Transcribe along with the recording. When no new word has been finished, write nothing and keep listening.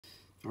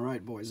All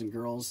right, boys and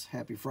girls,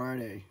 happy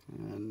Friday.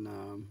 And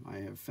I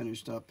have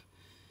finished up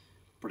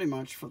pretty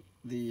much for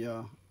the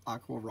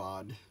Aqua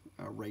Rod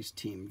race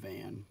team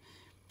van.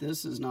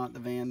 This is not the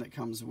van that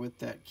comes with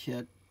that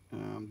kit.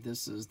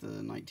 This is the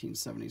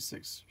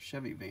 1976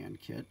 Chevy van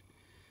kit.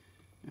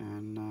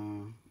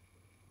 And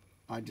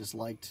I just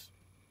liked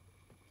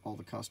all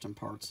the custom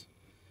parts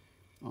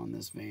on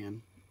this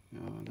van.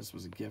 This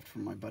was a gift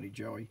from my buddy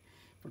Joey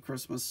for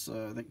Christmas,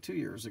 I think 2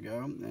 years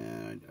ago.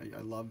 And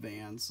I love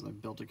vans.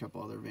 I've built a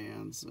couple other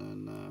vans,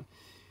 and of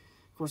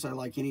course I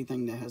like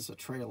anything that has a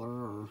trailer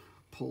or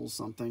pulls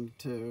something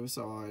too.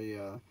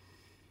 So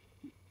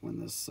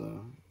when this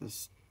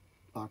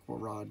Aqua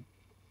Rod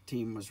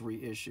team was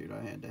reissued,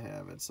 I had to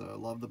have it. So I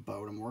love the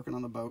boat. I'm working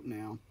on the boat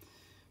now,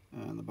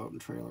 and the boat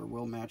and trailer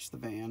will match the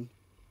van.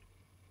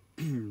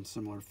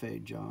 Similar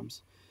fade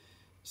jobs.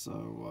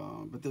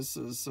 So, but this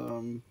is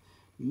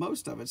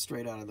most of it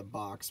straight out of the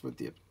box, with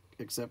the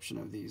exception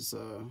of these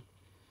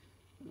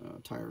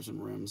tires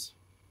and rims,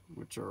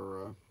 which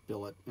are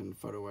billet and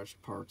photo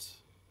etched parts.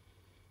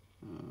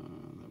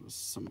 That was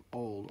some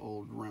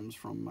old rims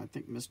from, I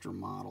think, Mr.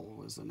 Model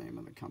was the name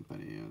of the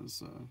company. There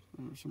was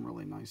some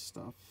really nice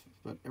stuff,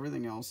 but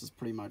everything else is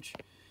pretty much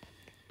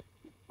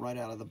right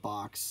out of the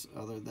box,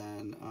 other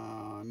than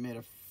I made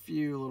a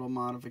few little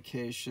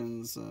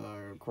modifications.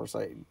 Of course,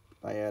 I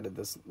added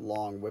this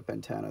long whip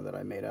antenna that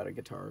I made out of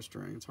guitar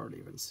string. It's hard to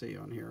even see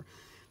on here.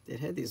 It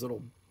had these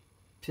little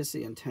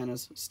pissy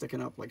antennas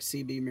sticking up like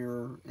CB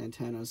mirror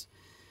antennas,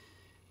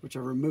 which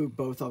I removed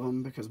both of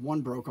them because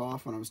one broke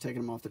off when I was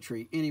taking them off the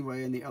tree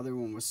anyway, and the other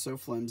one was so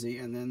flimsy.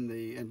 And then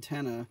the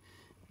antenna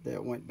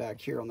that went back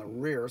here on the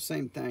rear,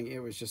 same thing. It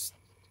was just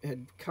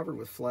had covered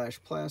with flash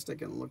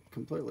plastic and looked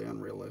completely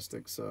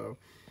unrealistic. So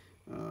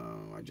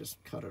I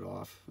just cut it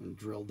off and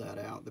drilled that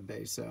out, the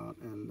base out,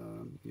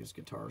 and used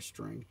guitar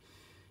string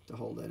to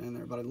hold that in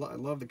there. But I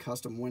love the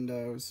custom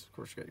windows. Of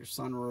course, you got your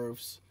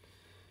sunroofs.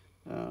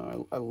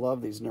 I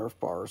love these Nerf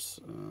bars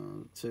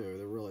too.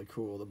 They're really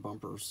cool. The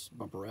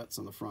bumperettes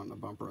on the front and the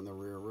bumper in the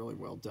rear, really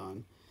well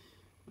done.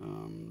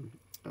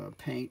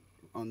 Paint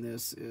on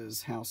this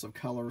is House of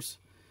Colors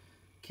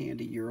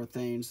candy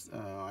urethanes.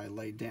 I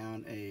laid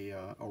down a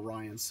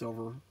Orion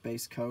silver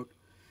base coat,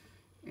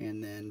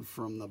 and then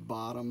from the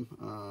bottom,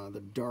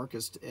 the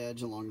darkest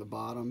edge along the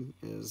bottom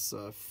is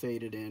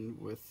faded in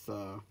with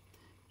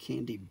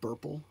Candy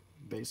Burple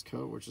base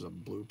coat, which is a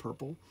blue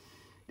purple.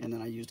 And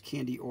then I used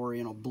Candy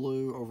Oriental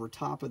blue over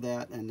top of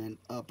that, and then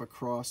up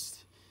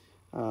across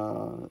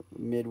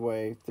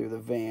midway through the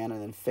van,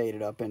 and then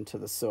faded up into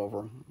the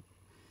silver.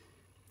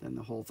 Then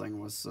the whole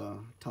thing was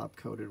top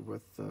coated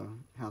with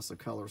House of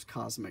Colors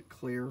Cosmic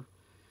Clear,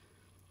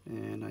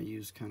 and I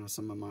used kind of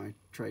some of my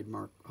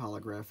trademark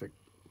holographic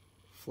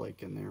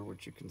flake in there,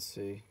 which you can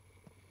see.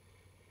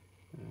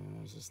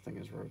 As this thing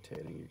is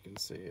rotating, you can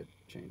see it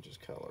changes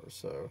color.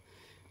 So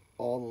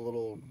all the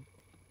little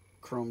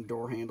chrome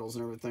door handles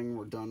and everything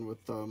were done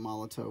with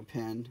Molotow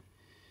pen,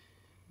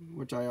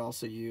 which I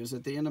also use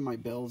at the end of my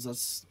builds.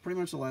 That's pretty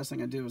much the last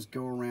thing I do, is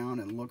go around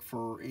and look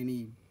for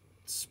any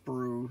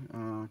sprue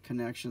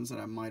connections that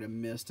I might have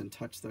missed and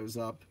touch those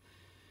up.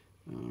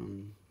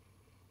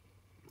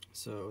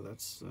 So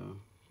that's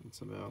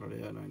about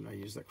it. I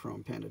use that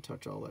chrome pen to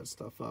touch all that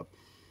stuff up.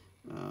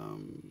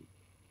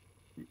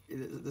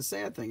 The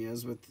sad thing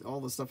is, with all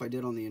the stuff I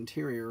did on the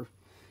interior,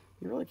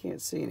 you really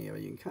can't see any of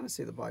it. You can kind of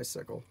see the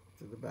bicycle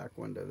through the back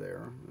window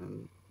there,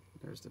 and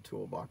there's the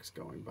toolbox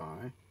going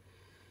by.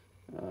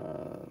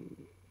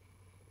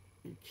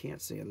 You can't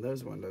see in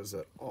those windows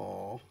at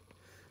all.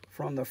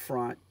 From the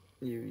front,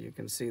 you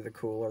can see the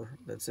cooler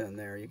that's in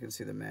there. You can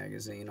see the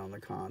magazine on the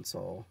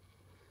console.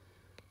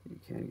 You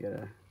can get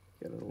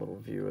a little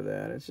view of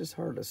that. It's just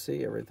hard to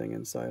see everything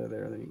inside of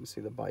there. Then you can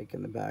see the bike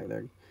in the back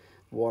there,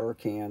 water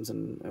cans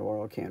and an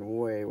oil can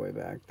way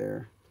back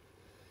there.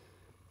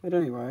 But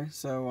anyway,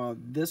 so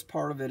this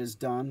part of it is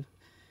done.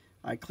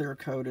 I clear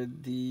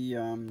coated the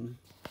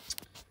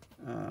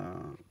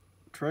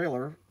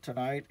trailer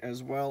tonight,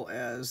 as well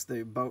as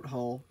the boat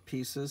hull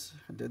pieces.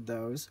 I did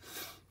those.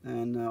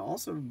 And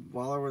also,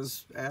 while I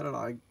was at it,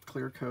 I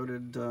clear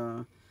coated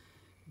the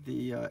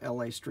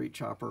LA Street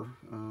Chopper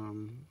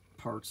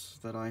parts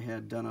that I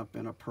had done up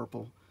in a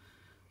purple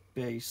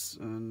base.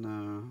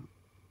 And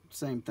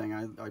same thing,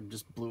 I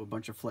just blew a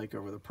bunch of flake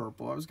over the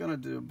purple. I was going to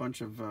do a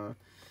bunch of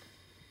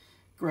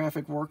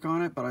graphic work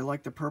on it, but I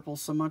liked the purple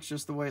so much,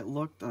 just the way it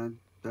looked.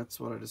 That's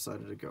what I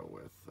decided to go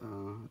with.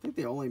 I think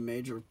the only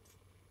major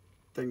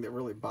thing that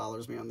really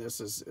bothers me on this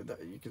is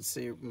that you can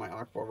see my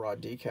Aqua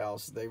Rod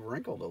decals, they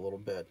wrinkled a little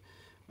bit.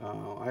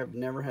 I have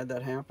never had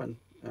that happen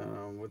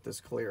with this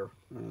clear,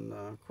 and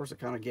of course it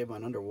kind of gave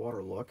an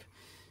underwater look,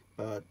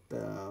 but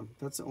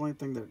that's the only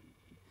thing, that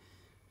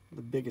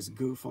the biggest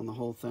goof on the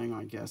whole thing,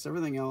 I guess.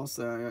 Everything else,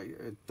 I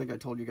think I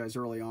told you guys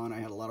early on, I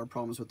had a lot of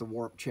problems with the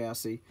warp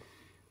chassis.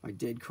 I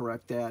did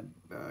correct that.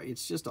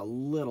 It's just a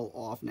little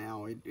off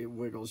now. It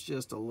wiggles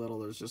just a little.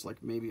 There's just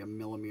like maybe 1.5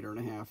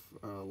 millimeters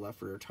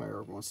left rear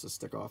tire wants to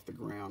stick off the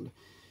ground.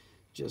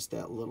 Just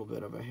that little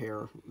bit of a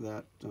hair,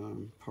 that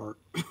part.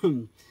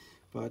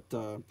 but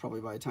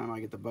probably by the time I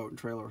get the boat and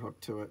trailer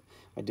hooked to it,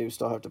 I do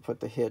still have to put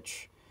the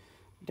hitch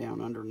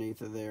down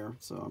underneath of there,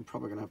 so I'm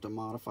probably gonna have to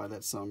modify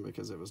that some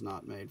because it was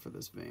not made for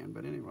this van.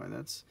 But anyway,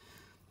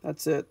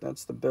 that's it.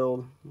 That's the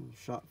build.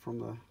 Shot from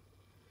the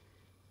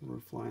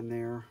roof line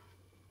there,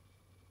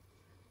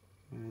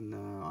 and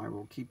I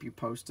will keep you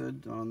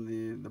posted on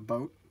the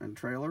boat and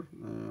trailer.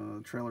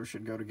 The trailer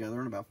should go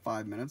together in about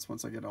 5 minutes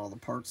once I get all the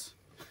parts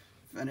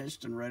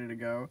finished and ready to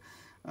go.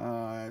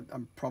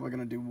 I'm probably going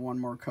to do one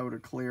more coat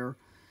of clear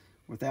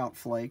without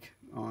flake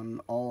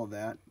on all of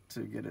that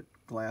to get it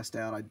glassed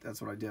out.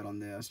 That's what I did on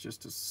this,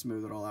 just to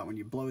smooth it all out. When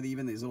you blow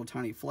even these little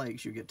tiny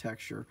flakes, you get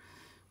texture.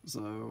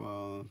 So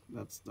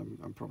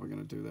I'm probably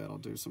going to do that. I'll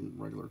do some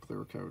regular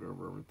clear coat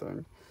over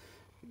everything.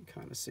 You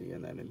can kind of see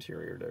in that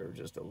interior there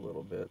just a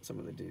little bit, some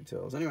of the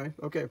details. Anyway,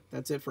 okay,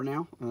 that's it for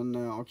now, and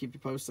I'll keep you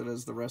posted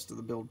as the rest of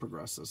the build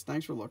progresses.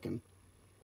 Thanks for looking.